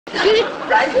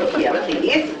Right in here,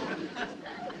 please.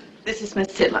 This is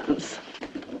Miss Simmons.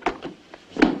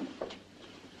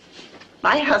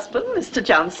 My husband, Mr.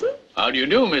 Johnson. How do you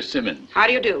do, Miss Simmons? How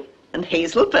do you do? And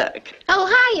Hazel Burke.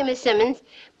 Oh, hiya, Miss Simmons.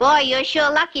 Boy, you're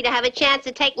sure lucky to have a chance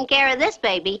of taking care of this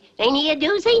baby. Ain't he a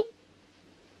doozy?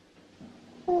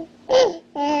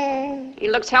 He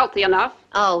looks healthy enough.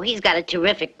 Oh, he's got a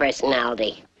terrific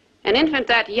personality. An infant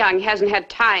that young hasn't had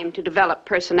time to develop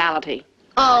personality.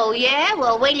 Oh, yeah?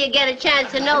 Well, wait till you get a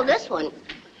chance to know this one.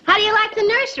 How do you like the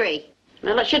nursery?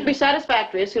 Well, it should be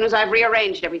satisfactory as soon as I've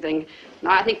rearranged everything.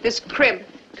 Now, I think this crib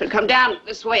could come down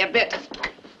this way a bit.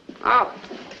 Oh.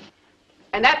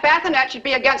 And that bassinet should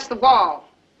be against the wall.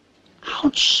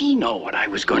 How'd she know what I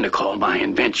was going to call my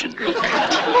invention?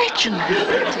 Imagine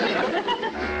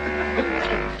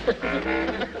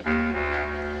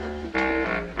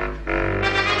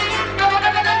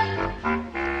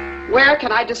Where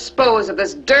can I dispose of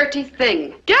this dirty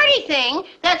thing? Dirty thing?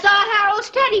 That's our Harold's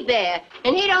teddy bear,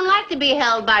 and he don't like to be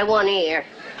held by one ear.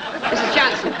 Mrs.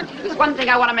 Johnson, there's one thing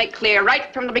I want to make clear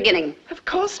right from the beginning. Of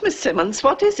course, Miss Simmons.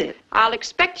 What is it? I'll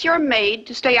expect your maid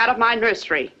to stay out of my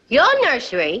nursery. Your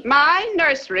nursery? My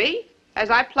nursery, as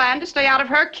I plan to stay out of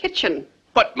her kitchen.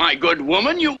 But, my good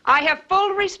woman, you... I have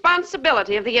full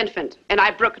responsibility of the infant, and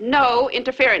I brook no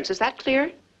interference. Is that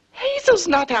clear? Hazel's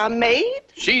not our maid.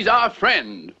 She's our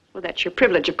friend. Well, that's your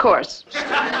privilege, of course.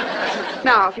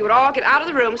 Now, if you would all get out of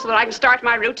the room so that I can start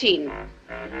my routine.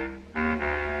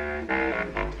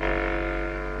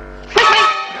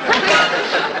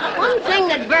 One thing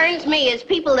that burns me is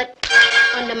people that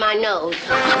under my nose.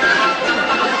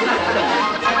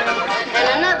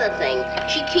 And another thing,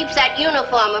 she keeps that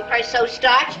uniform of hers so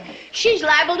starched, she's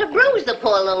liable to bruise the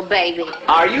poor little baby.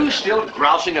 Are you still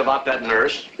grousing about that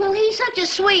nurse? Well, he's such a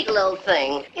sweet little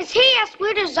thing. Is he as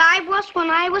sweet as I was when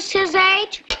I was his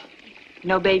age?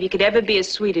 No baby could ever be as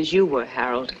sweet as you were,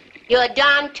 Harold. You're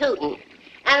darn tootin'.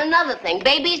 And another thing,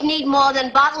 babies need more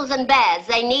than bottles and baths.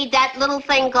 They need that little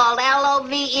thing called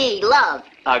L-O-V-E, love.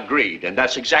 Agreed, and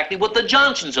that's exactly what the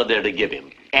Johnsons are there to give him.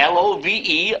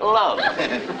 L-O-V-E, love.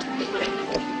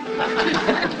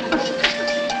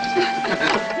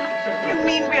 You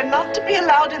mean we're not to be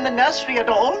allowed in the nursery at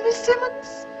all, Miss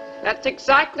Simmons? That's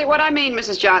exactly what I mean,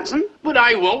 Mrs. Johnson. But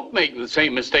I won't make the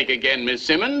same mistake again, Miss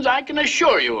Simmons. I can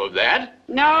assure you of that.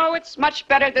 No, it's much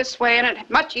better this way, and it's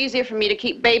much easier for me to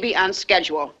keep baby on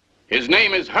schedule. His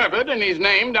name is Herbert, and he's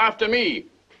named after me.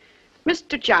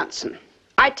 Mr. Johnson,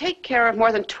 I take care of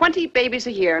more than 20 babies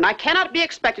a year, and I cannot be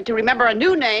expected to remember a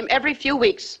new name every few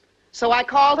weeks. So I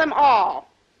call them all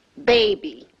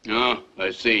Baby. Oh,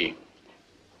 I see.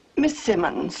 Miss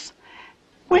Simmons,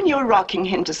 when you're rocking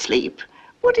him to sleep,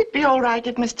 would it be all right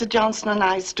if Mr. Johnson and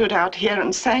I stood out here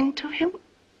and sang to him?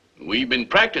 We've been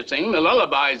practicing the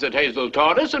lullabies that Hazel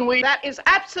taught us, and we... That is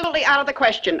absolutely out of the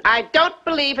question. I don't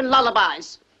believe in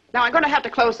lullabies. Now, I'm going to have to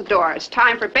close the door. It's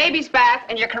time for baby's bath,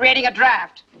 and you're creating a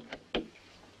draft.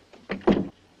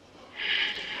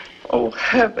 Oh,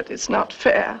 Herbert, it's not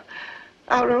fair.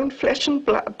 Our own flesh and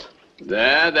blood.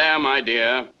 There, my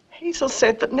dear. Hazel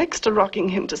said that next to rocking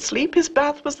him to sleep, his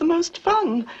bath was the most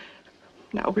fun.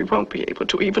 Now we won't be able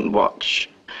to even watch.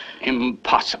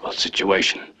 Impossible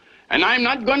situation. And I'm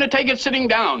not going to take it sitting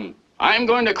down. I'm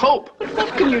going to cope. But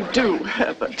what can you do,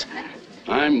 Herbert?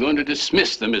 I'm going to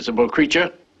dismiss the miserable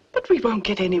creature. But we won't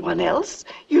get anyone else.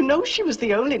 You know she was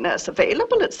the only nurse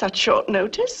available at such short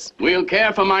notice. We'll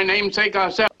care for my namesake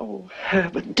ourselves. Oh,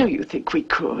 Herbert, do you think we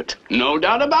could? No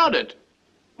doubt about it.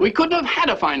 We couldn't have had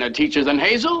a finer teacher than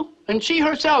Hazel. And she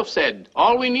herself said,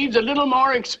 all we need's a little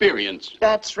more experience.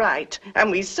 That's right.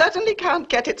 And we certainly can't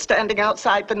get it standing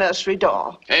outside the nursery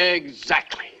door.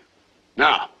 Exactly.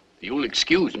 Now, if you'll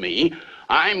excuse me,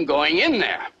 I'm going in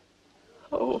there.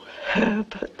 Oh,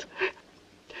 Herbert,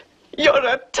 you're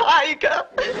a tiger.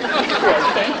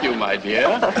 Well, thank you, my dear.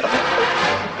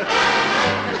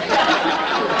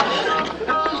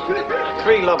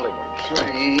 3 lovely ones.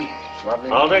 3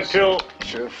 lovely I'll ones. take 2.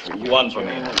 2 for you. 1 for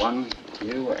me. 1 for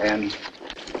you and...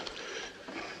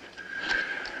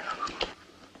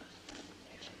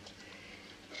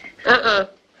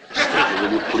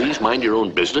 Will you please mind your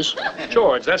own business?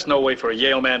 George, that's no way for a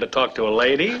Yale man to talk to a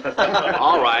lady.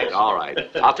 All right.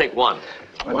 I'll take 1.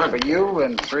 1 for you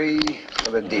and 3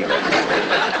 for the dealer.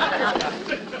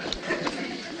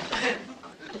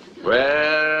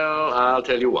 Well, I'll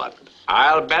tell you what.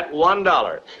 I'll bet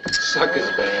 $1. Suckers,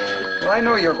 man. Well, I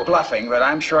know you're bluffing, but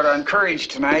I'm short on courage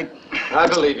tonight. I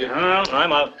believe you.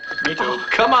 I'm out. Me too. Oh,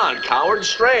 come on, coward.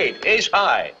 Straight. Ace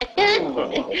high.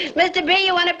 Mr. B,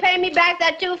 you want to pay me back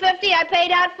that $2.50 I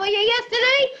paid out for you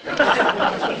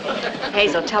yesterday?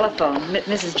 Hazel, telephone.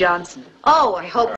 Mrs. Johnson. Oh, I hope